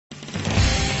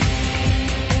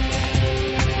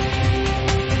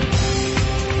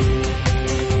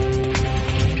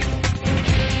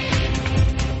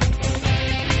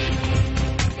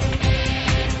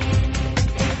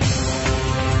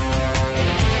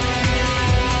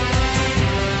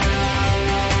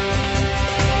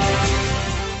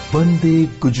Vande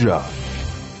Gujarat.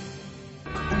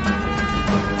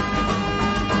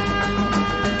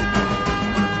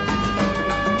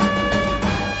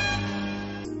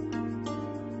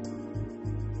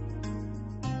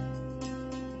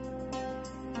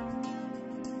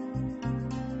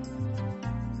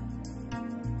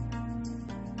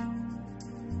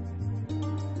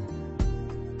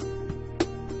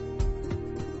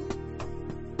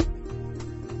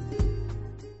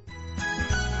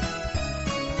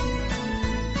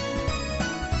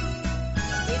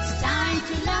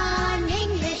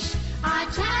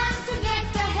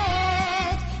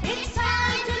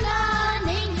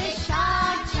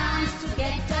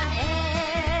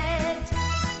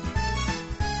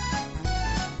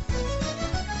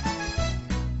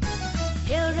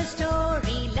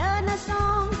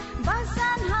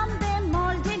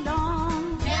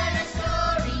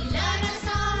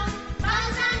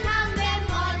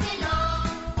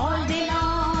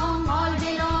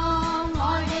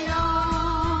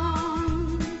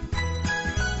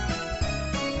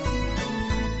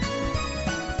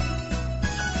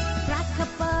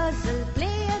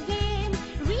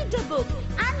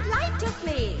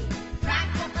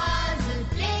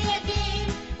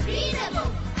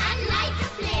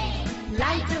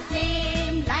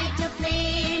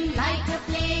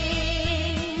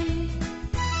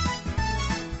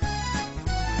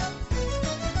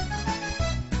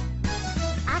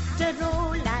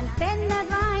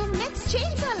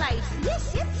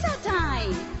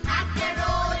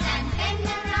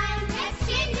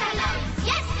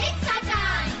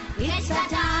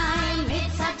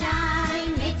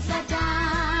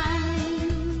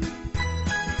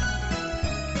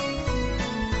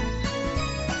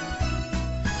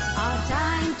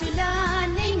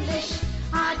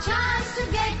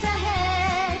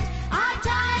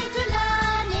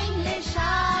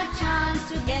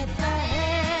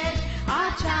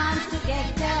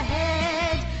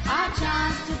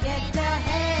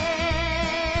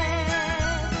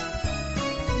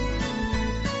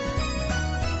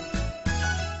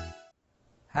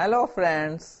 Hello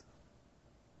friends,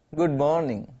 good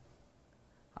morning.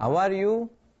 How are you?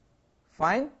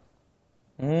 Fine?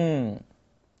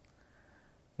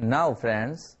 Now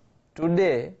friends,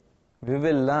 today we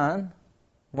will learn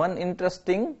one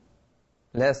interesting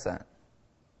lesson.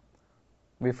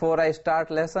 Before I start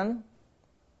lesson,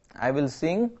 I will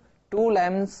sing 2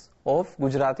 lines of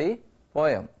Gujarati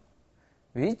poem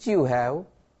which you have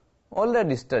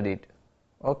already studied.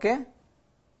 Okay?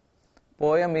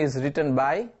 Poem is written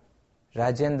by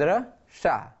Rajendra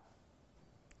Shah.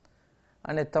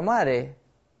 અને તમારે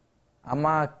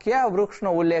આમાં કયા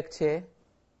વૃક્ષનો ઉલ્લેખ છે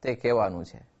તે કહેવાનું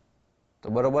છે. તો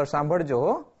બરોબર સાંભળજો.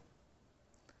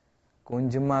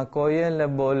 કુંજમાં કોયલ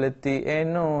બોલતી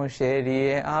એનો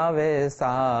શેરીએ આવે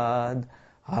સાદ,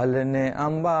 હાલને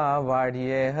આંબા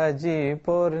વાડીએ હજી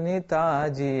પોરની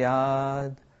તાજી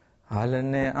યાદ,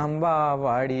 હાલને આંબા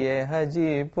વાડીએ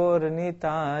હજી પોરની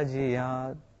તાજી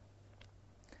યાદ.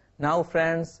 Now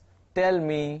friends, tell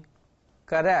me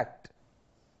correct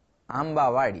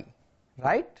Ambawadi,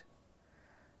 right?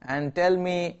 And tell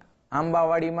me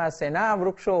આંબાવાડીમાં શેના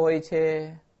વૃક્ષો હોય છે?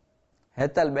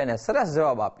 હેતલબેને સરસ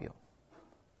જવાબ આપ્યો,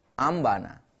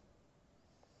 આંબાના.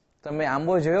 તમે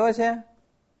આંબો જોયો છે?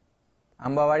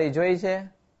 આંબાવાડી જોઈ છે?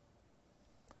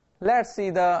 Let's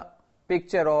see the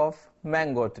picture of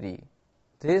mango tree.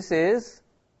 This is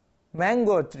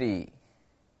mango tree.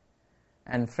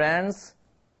 And friends,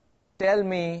 tell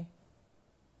me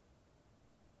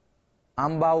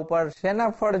આંબા ઉપર શેના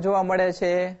ફળ જોવા મળે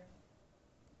છે?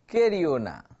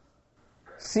 કેરીઓના.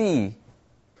 See,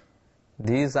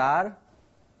 these are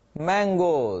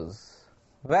mangoes.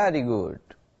 Very good.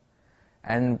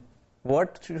 And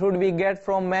what should we get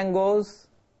from mangoes?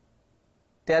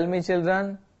 Tell me children.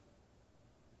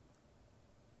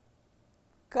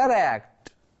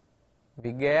 Correct.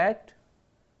 We get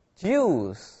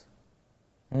juice.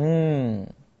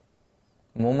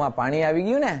 મોંમાં પાણી આવી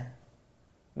ગયું ને?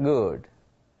 Good.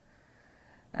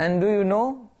 And do you know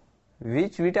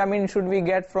which vitamin should we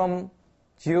get from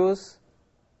juice?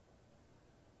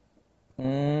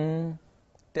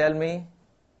 Tell me.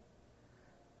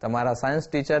 તમારા science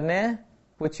ટીચરને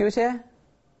પૂછ્યું છે?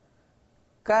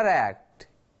 Correct.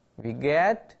 We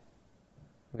get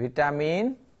vitamin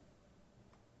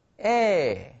A.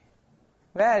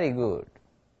 Very good.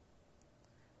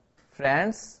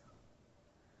 Friends,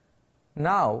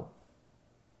 now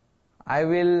I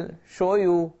will show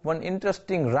you one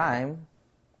interesting rhyme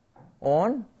on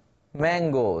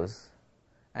mangoes.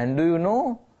 And do you know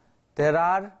there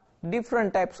are different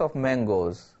types of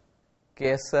mangoes?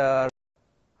 Kesar,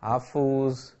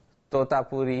 Hafuz,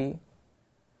 Totapuri.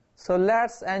 So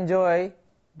let's enjoy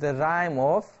the rhyme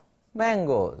of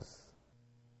mangoes.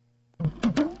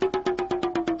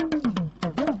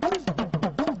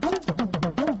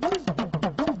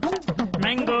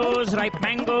 Mangoes, ripe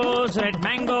mangoes, red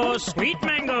mangoes, sweet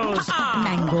mangoes.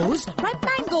 Mangoes, ripe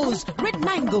mangoes, red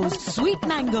mangoes, sweet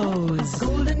mangoes.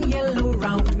 Golden yellow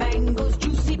round mangoes,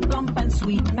 juicy plump and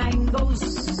sweet mangoes.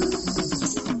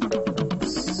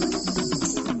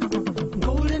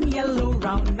 Golden yellow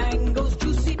round mangoes,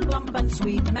 juicy plump and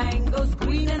sweet mangoes.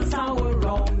 Green and sour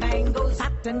raw mangoes.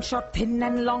 Fat and short, thin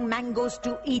and long mangoes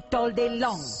to eat all day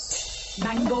long.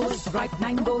 Mangoes, ripe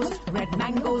mangoes, red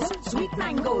mangoes, sweet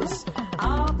mangoes.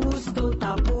 Apus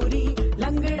totapuri,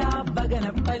 langada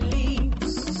baganapalli.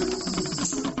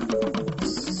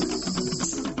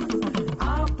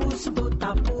 Apus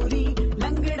totapuri,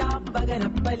 langada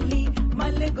baganapalli.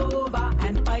 Malagova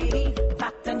and pairi,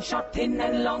 fat and short, thin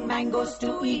and long mangoes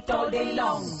to eat all day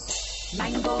long.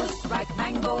 Mangoes, ripe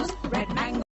mangoes, red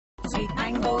mangoes, sweet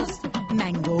mangoes.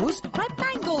 Mangoes, ripe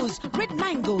mangoes, red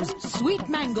mangoes, sweet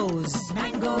mangoes.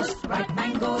 Mangoes, ripe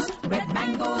mangoes, red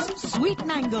mangoes, Sweet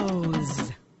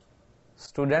mangoes.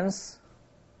 Students,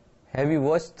 have you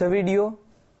watched the video?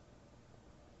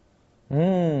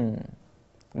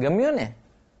 ગમ્યું ને?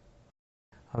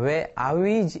 હવે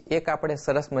આવી જ એક આપણે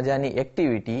સરસ મજાની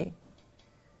activity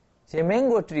જે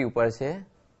મેંગો ટ્રી ઉપર છે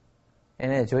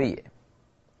એને જોઈએ.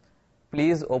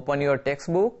 Please open your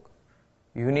textbook,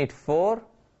 Unit 4,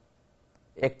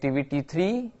 Activity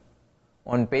 3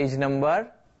 on page number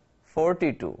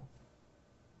 42.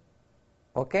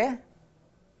 Okay?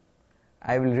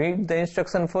 I will read the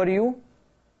instruction for you.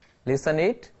 Listen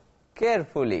it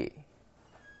carefully.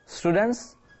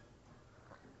 Students,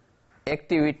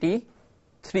 Activity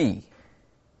 3.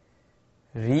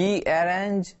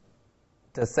 Rearrange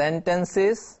the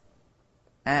sentences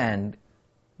and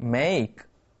make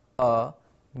a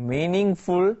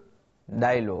meaningful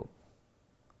dialogue.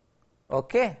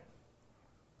 Okay?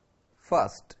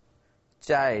 First,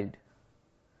 child.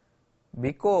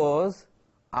 Because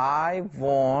I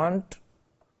want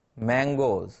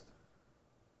mangoes.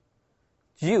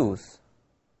 Juice.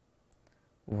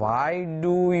 Why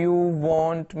do you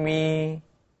want me?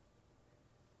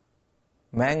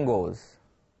 Mangoes.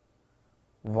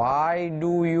 Why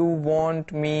do you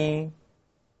want me?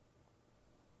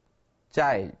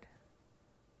 Child.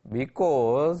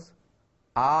 Because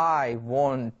I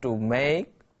want to make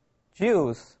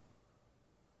juice.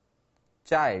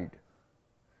 Child.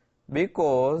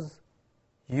 Because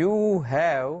you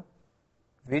have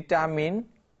vitamin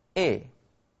A.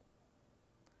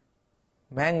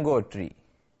 Mango tree.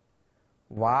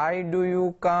 Why do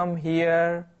you come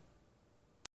here?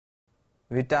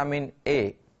 Vitamin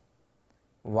A.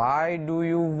 Why do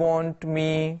you want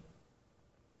me?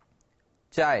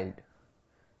 Child.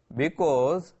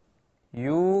 Because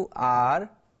you are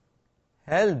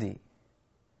healthy.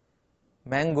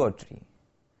 Mango tree.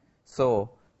 So,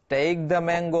 take the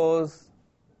mangoes.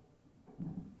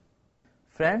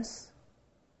 Friends,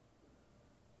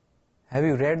 have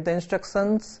you read the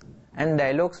instructions and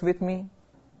dialogues with me?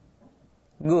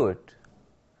 Good.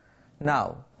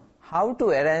 Now, how to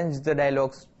arrange the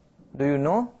dialogues, do you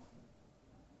know?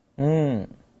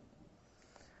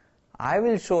 I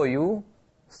will show you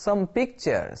some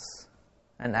pictures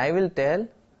and I will tell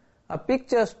a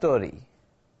picture story.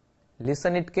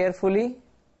 Listen it carefully,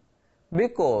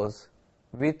 because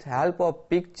with help of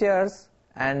pictures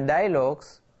and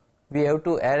dialogues we have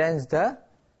to arrange the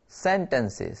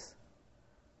sentences.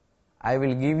 I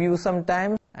will give you some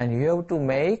time and you have to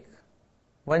make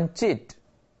one cheat.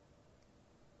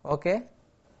 Okay?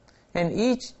 In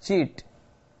each cheat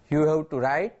you have to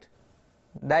write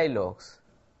dialogues.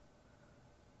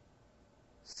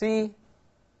 See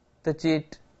the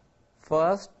cheat: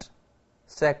 first,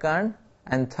 second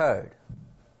and third.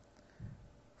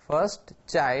 First,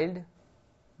 child,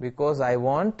 because I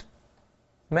want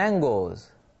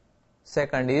mangoes.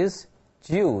 Second is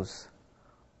juice.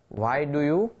 Why do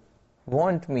you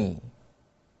want me?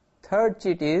 Third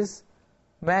cheat is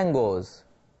mangoes.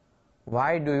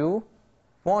 Why do you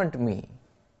want me?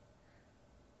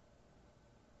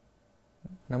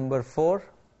 Number 4,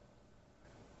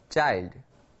 child,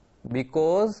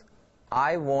 because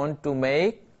I want to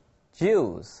make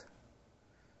juice.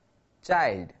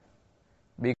 Child,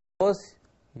 because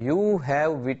you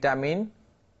have vitamin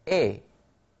A.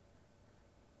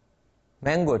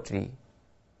 Mango tree,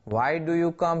 why do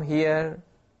you come here?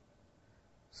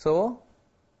 So,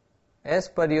 as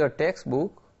per your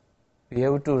textbook, we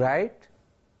have to write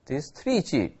these 3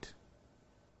 cheat.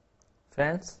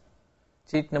 Friends,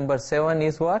 cheat number 7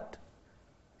 is what?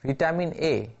 Vitamin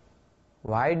A.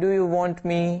 Why do you want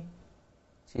me?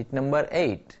 Sheet number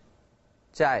 8,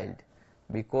 child,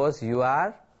 because you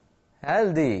are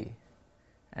healthy.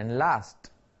 And last,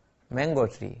 mango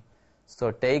tree.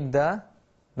 So take the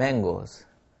mangoes.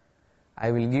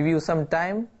 I will give you some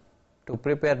time to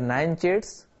prepare 9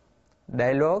 cheats,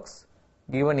 dialogues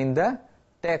given in the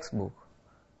textbook.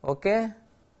 Okay?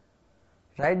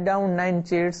 Write down 9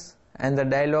 cheats and the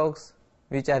dialogues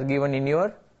which are given in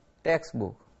your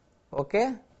textbook.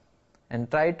 Okay? And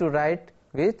try to write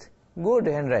with good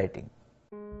handwriting.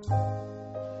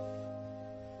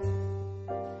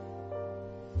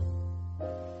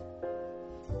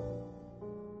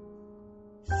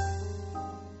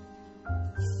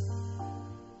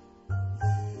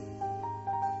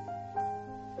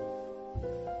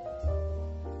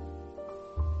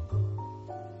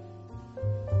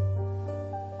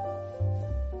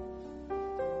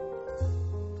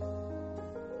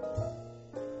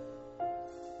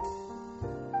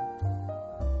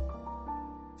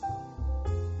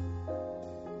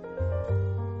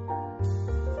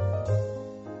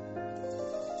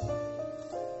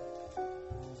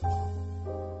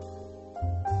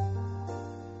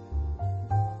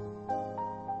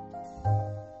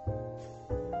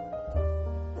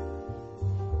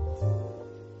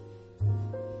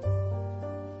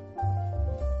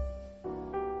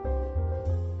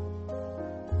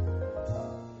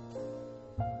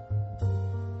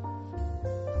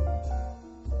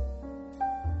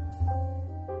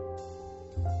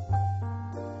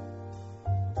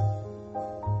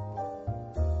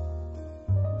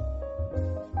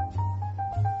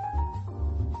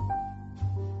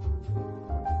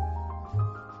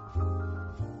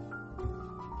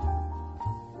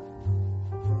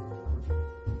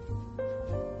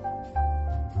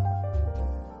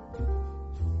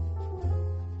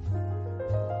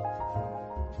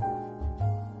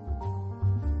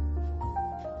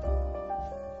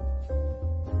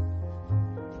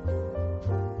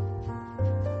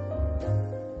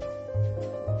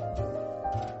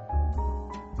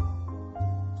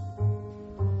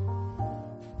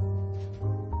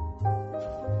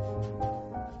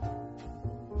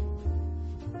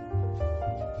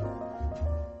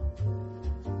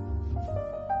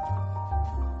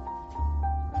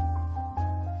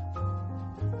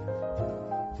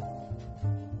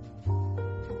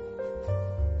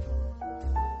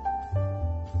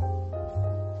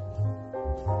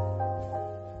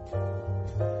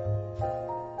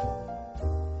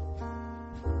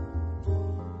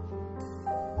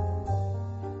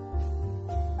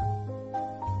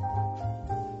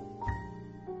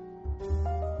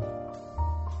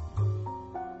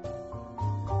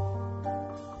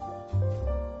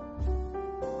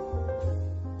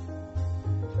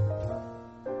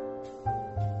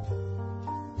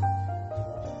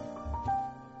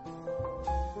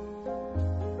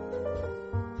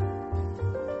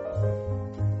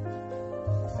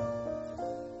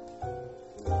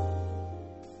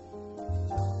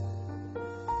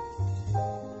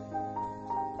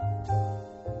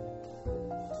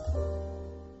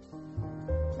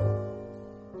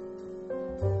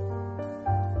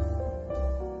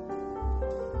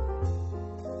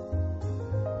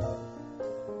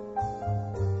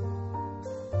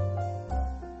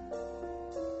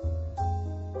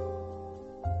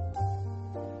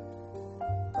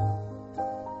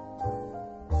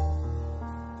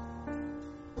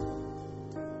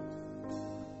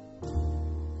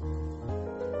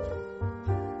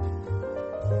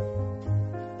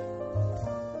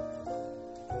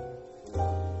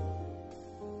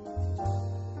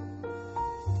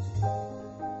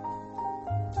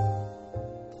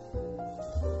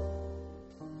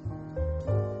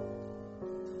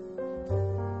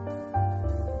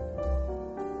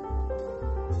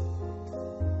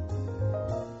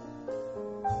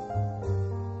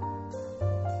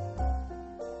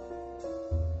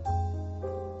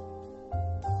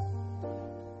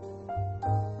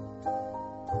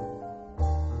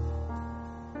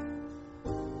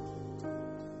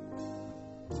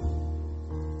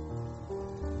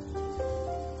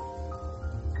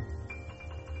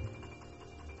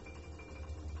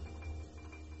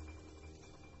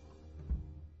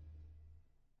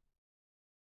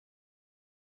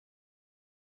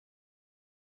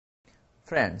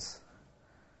 Friends,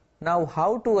 now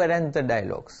how to arrange the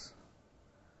dialogues?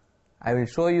 I will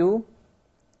show you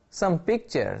some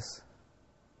pictures,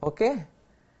 okay?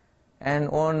 And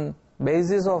on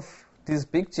basis of these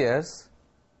pictures,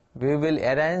 we will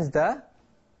arrange the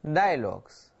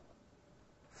dialogues.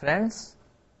 Friends,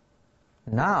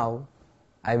 now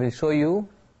I will show you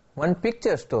one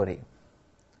picture story.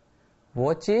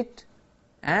 Watch it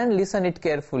and listen it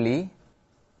carefully.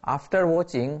 After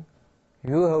watching,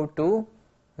 you have to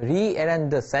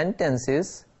rearrange the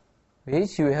sentences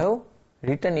which you have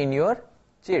written in your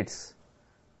sheets.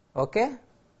 Okay?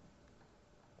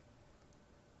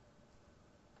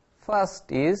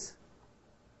 First is,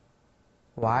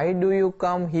 why do you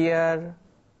come here?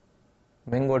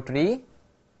 Mango tree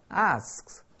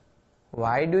asks,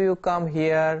 why do you come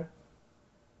here?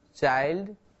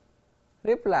 Child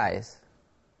replies,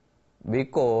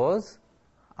 because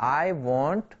I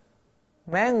want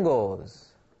mangoes.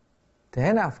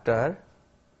 Then after,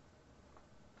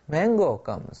 Mango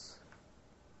comes.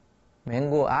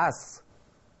 Mango asks,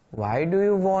 why do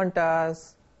you want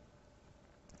us?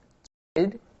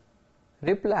 Child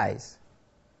replies,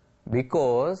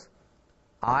 because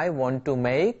I want to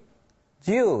make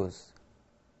juice.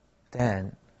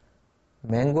 Then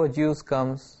Mango juice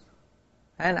comes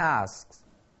and asks,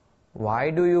 why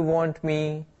do you want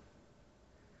me?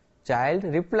 Child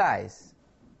replies,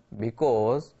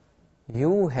 because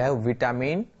you have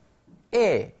vitamin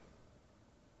A.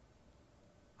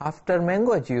 After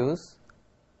mango juice,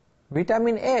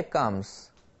 vitamin A comes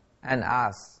and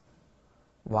asks,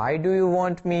 why do you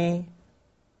want me?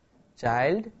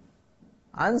 Child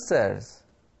answers,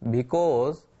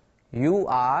 because you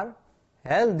are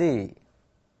healthy.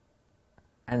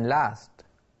 And last,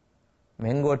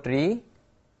 mango tree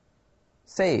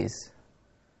says,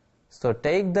 so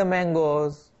take the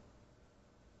mangoes.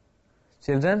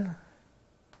 Children,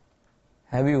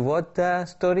 have you watched the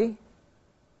story?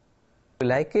 You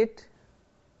like it?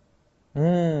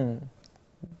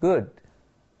 Good.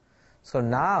 So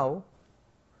now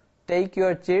take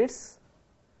your sheets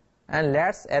and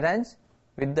let's arrange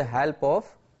with the help of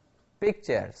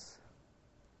pictures.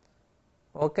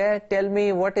 Okay, tell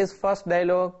me what is first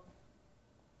dialogue?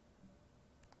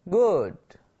 Good.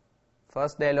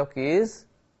 First dialogue is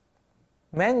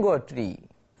mango tree.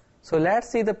 So let's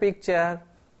see the picture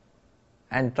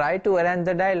and try to arrange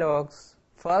the dialogues.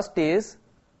 First is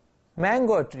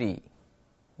mango tree.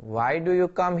 Why do you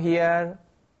come here?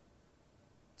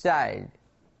 Child,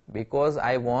 because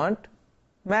I want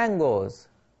mangoes.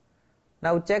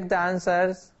 Now check the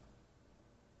answers.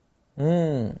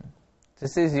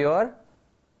 This is your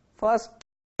first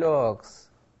dialogues.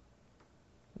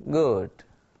 Good.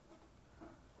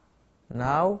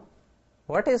 Now,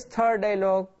 what is third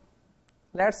dialogue?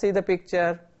 Let's see the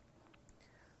picture.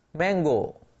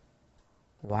 Mango.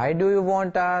 Why do you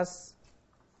want us?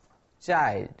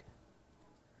 Child,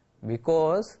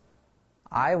 because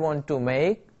I want to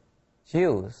make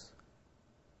juice.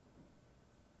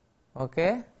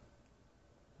 Okay?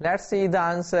 Let's see the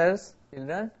answers,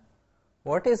 children.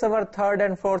 What is our third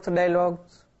and fourth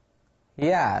dialogues?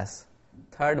 Yes,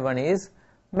 third one is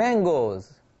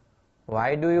mangoes.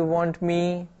 Why do you want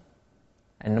me?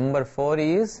 And number 4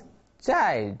 is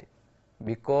child,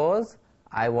 because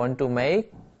I want to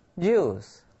make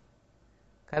juice.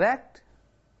 Correct?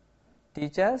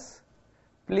 Teachers,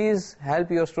 please help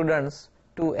your students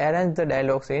to arrange the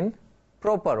dialogues in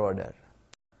proper order.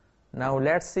 Now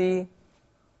let's see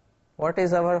what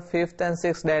is our fifth and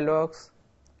sixth dialogues.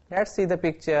 Let's see the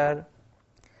picture.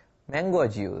 Mango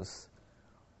juice.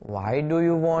 Why do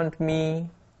you want me?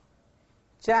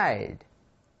 Child,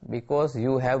 because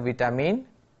you have vitamin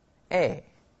A.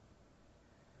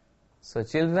 So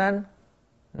children,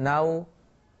 now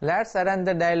let's arrange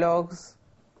the dialogues.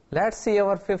 Let's see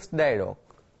our fifth dialogue.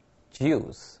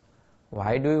 Juice.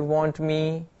 Why do you want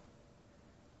me?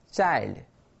 Child,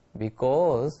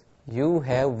 because you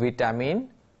have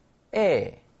vitamin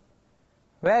A.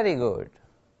 Very good.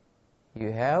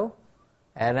 You have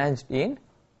arranged in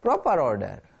proper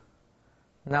order.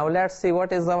 Now let's see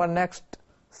what is our next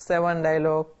 7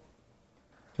 dialogue.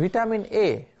 Vitamin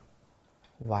A.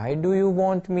 Why do you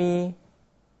want me?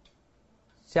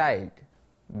 Child,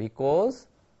 because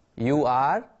you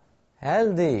are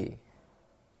healthy.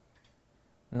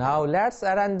 Now let's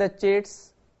arrange the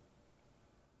sheets.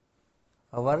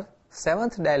 Our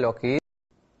 7th dialogue is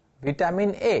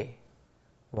vitamin A.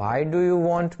 Why do you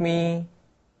want me?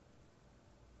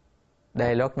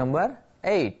 Dialogue number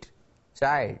 8.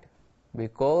 Child,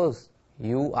 because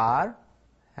you are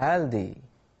healthy.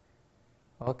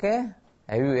 Okay,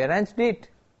 have you arranged it?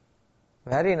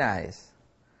 Very nice.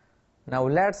 Now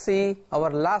let's see our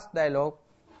last dialogue.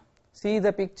 See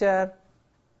the picture.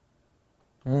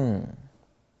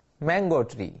 Mango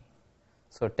tree.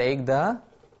 So take the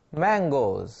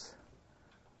mangoes.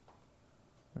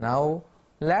 Now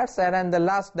let's arrange the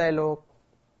last dialogue.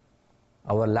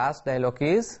 Our last dialogue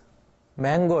is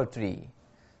mango tree.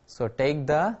 So take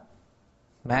the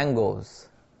mangoes.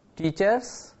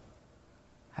 Teachers,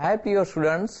 help your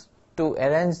students to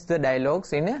arrange the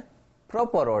dialogues in a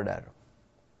proper order.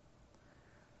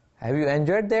 Have you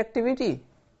enjoyed the activity?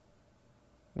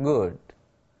 Good.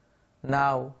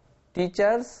 Now,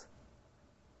 teachers,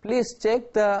 please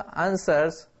check the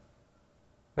answers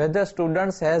whether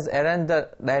students has arranged the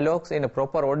dialogues in a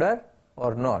proper order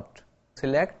or not.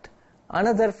 Select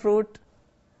another fruit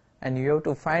and you have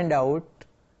to find out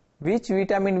which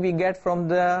vitamin we get from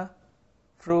the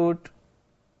fruit.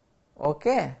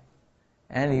 Okay?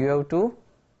 And you have to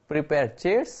prepare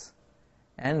chits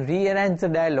and rearrange the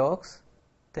dialogues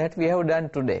that we have done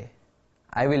today.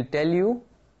 I will tell you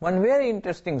one very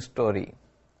interesting story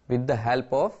with the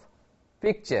help of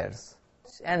pictures,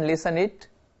 and listen it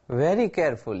very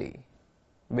carefully,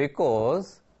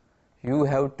 because you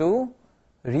have to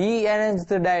rearrange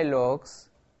the dialogues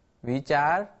which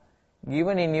are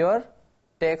given in your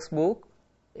textbook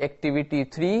Activity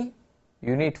 3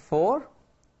 Unit 4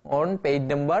 on page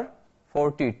number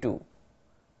 42.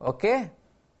 Okay?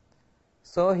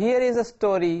 So here is a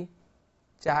story,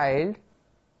 child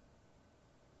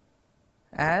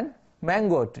and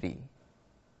mango tree.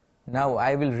 Now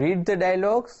I will read the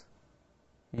dialogues,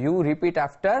 you repeat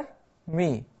after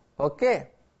me. Okay?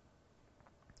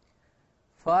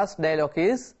 First dialogue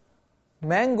is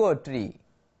mango tree.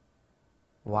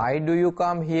 Why do you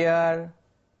come here?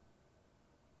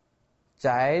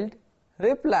 Child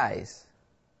replies,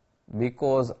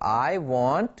 because I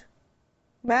want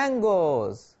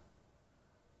mangoes.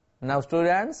 Now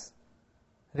students,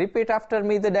 repeat after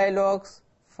me the dialogues,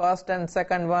 first and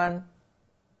second one.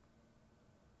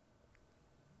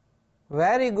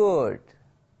 Very good.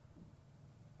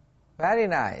 Very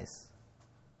nice.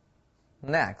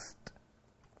 Next,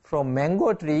 from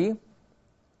mango tree,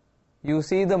 you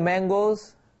see the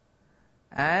mangoes,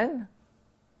 and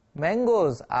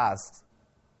mangoes asks,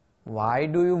 why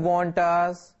do you want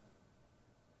us?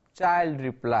 Child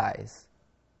replies,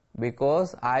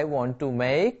 because I want to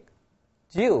make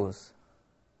juice.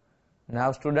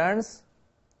 Now students,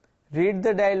 read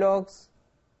the dialogues.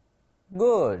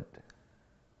 Good.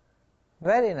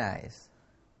 Very nice.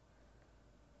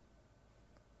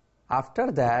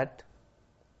 After that,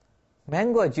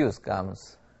 mango juice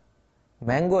comes.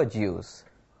 Mango juice.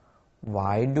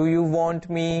 Why do you want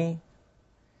me?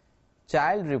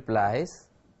 Child replies,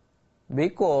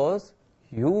 because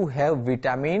you have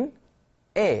vitamin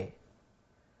A.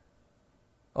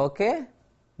 Okay?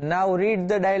 Now read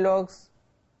the dialogues.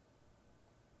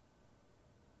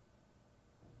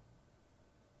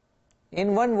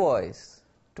 In one voice,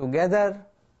 together.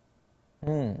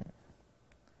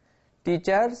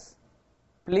 Teachers,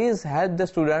 please help the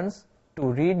students to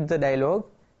read the dialogue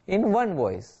in one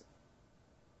voice.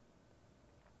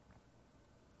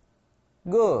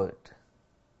 Good.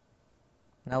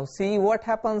 Now see what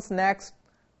happens next.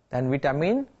 Then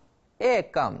vitamin A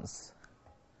comes.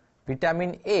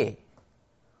 Vitamin A.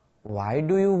 Why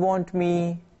do you want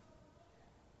me?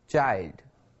 Child,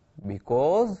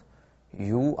 because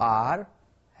you are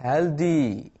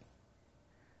healthy.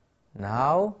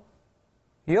 Now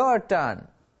your turn.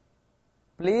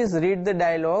 Please read the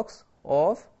dialogues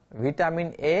of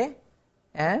vitamin A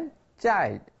and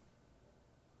child.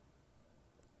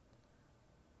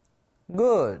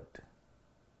 Good.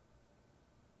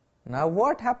 Now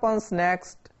what happens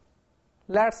next?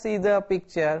 Let's see the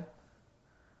picture.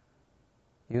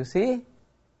 You see,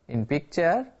 in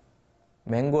picture,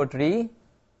 mango tree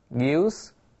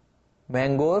gives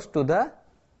mangoes to the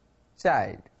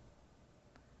child.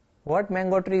 What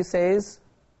mango tree says?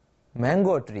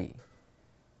 Mango tree.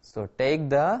 So take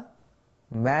the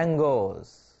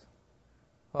mangoes.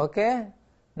 Okay?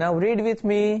 Now read with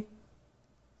me.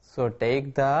 So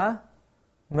take the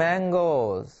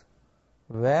mangoes.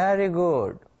 Very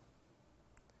good.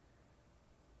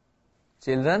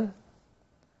 Children,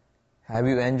 have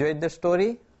you enjoyed the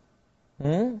story?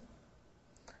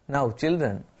 Now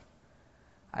children,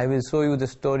 I will show you the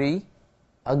story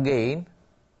again,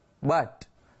 but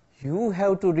you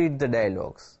have to read the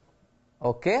dialogues.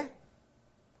 Okay?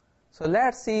 So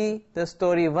let's see the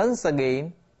story once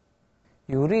again.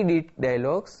 You read it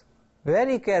dialogues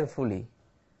very carefully.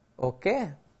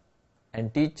 Okay?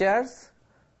 And teachers,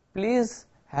 please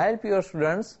help your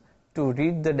students to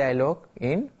read the dialogue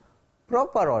in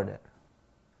proper order.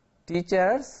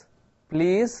 Teachers,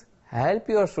 please help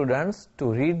your students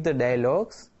to read the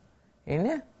dialogues in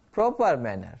a proper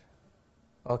manner.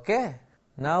 Okay?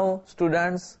 Now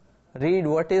students, read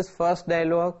what is first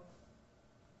dialogue.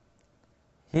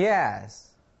 Yes.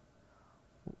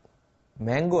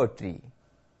 Mango tree.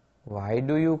 Why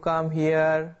do you come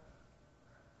here?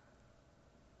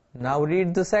 Now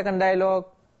read the second dialogue.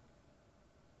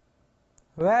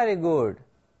 Very good.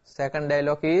 Second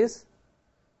dialogue is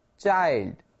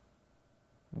child.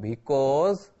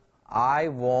 Because I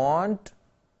want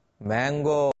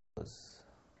mangoes.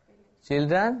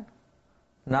 Children,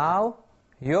 now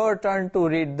your turn to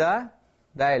read the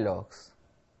dialogues.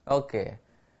 Okay.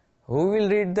 Who will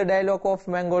read the dialogue of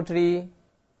mango tree?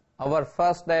 Our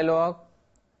first dialogue.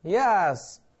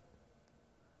 Yes.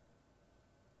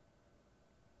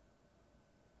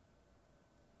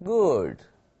 Good.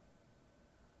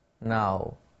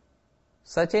 Now,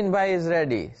 Sachin bhai is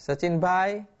ready. Sachin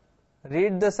bhai,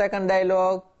 read the second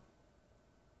dialogue.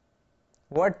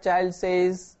 What child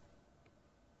says?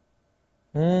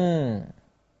 Very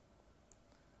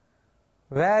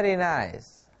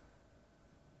nice.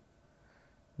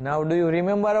 Now, do you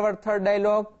remember our third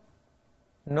dialogue?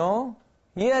 No?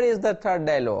 Here is the third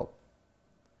dialogue.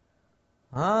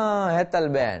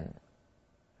 Hetal Ben.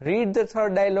 Read the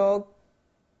third dialogue.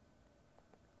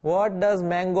 What does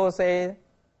mango say?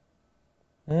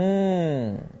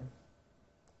 And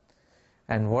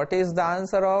what is the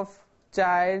answer of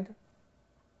child?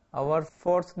 Our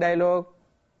fourth dialogue.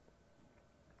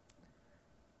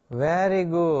 Very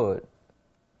good.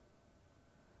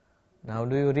 Now,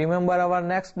 do you remember our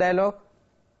next dialogue?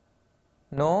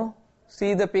 No?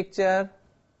 See the picture?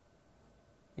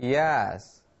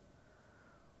 Yes.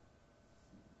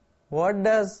 What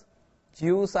does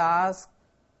Juice ask?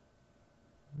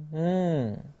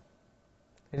 Read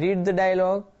the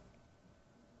dialogue.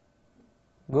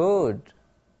 Good.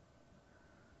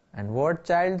 And what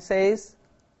child says?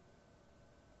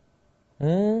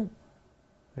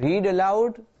 Read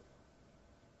aloud.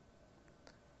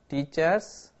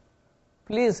 Teachers,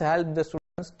 please help the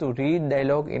students to read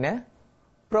dialogue in a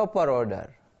proper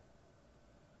order.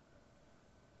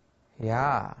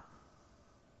 Yeah.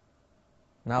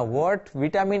 Now what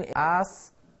vitamin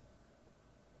asks?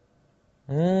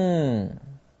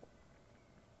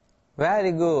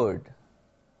 Very good.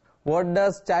 What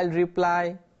does child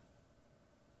reply?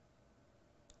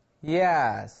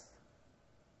 Yes.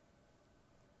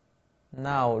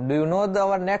 Now, do you know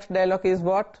our next dialogue is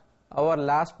what? Our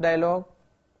last dialogue.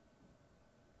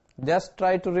 Just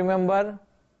try to remember.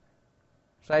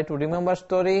 Try to remember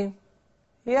story.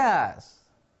 Yes.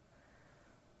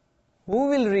 Who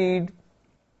will read?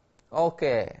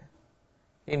 Okay.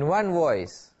 In one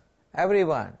voice.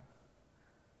 Everyone.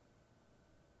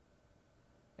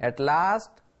 At last,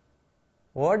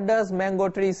 what does mango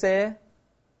tree say?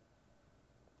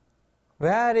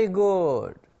 Very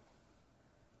good.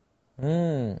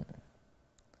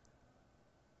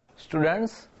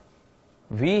 Students,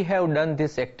 we have done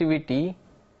this activity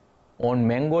on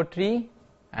mango tree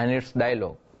and its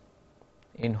dialogue.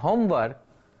 In homework,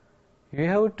 you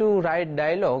have to write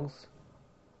dialogues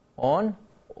on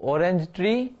orange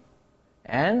tree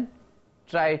and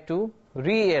try to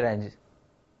rearrange.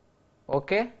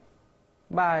 Okay?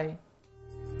 Bye.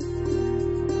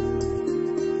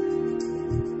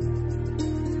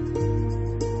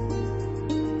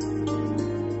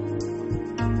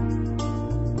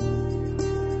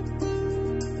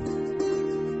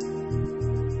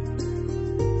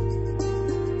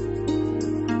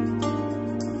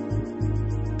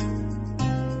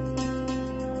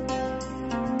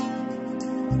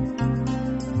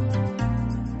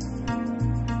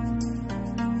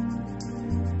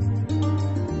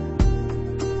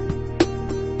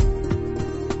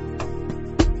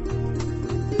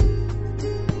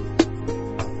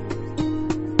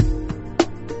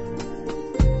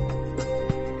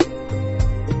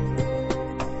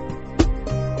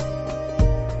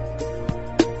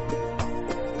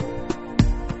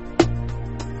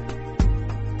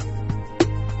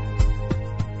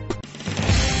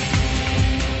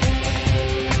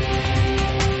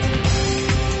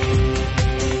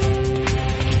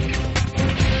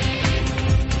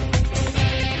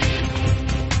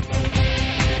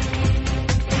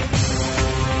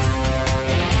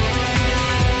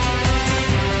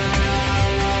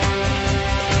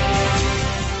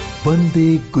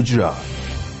 Vande Gujarat.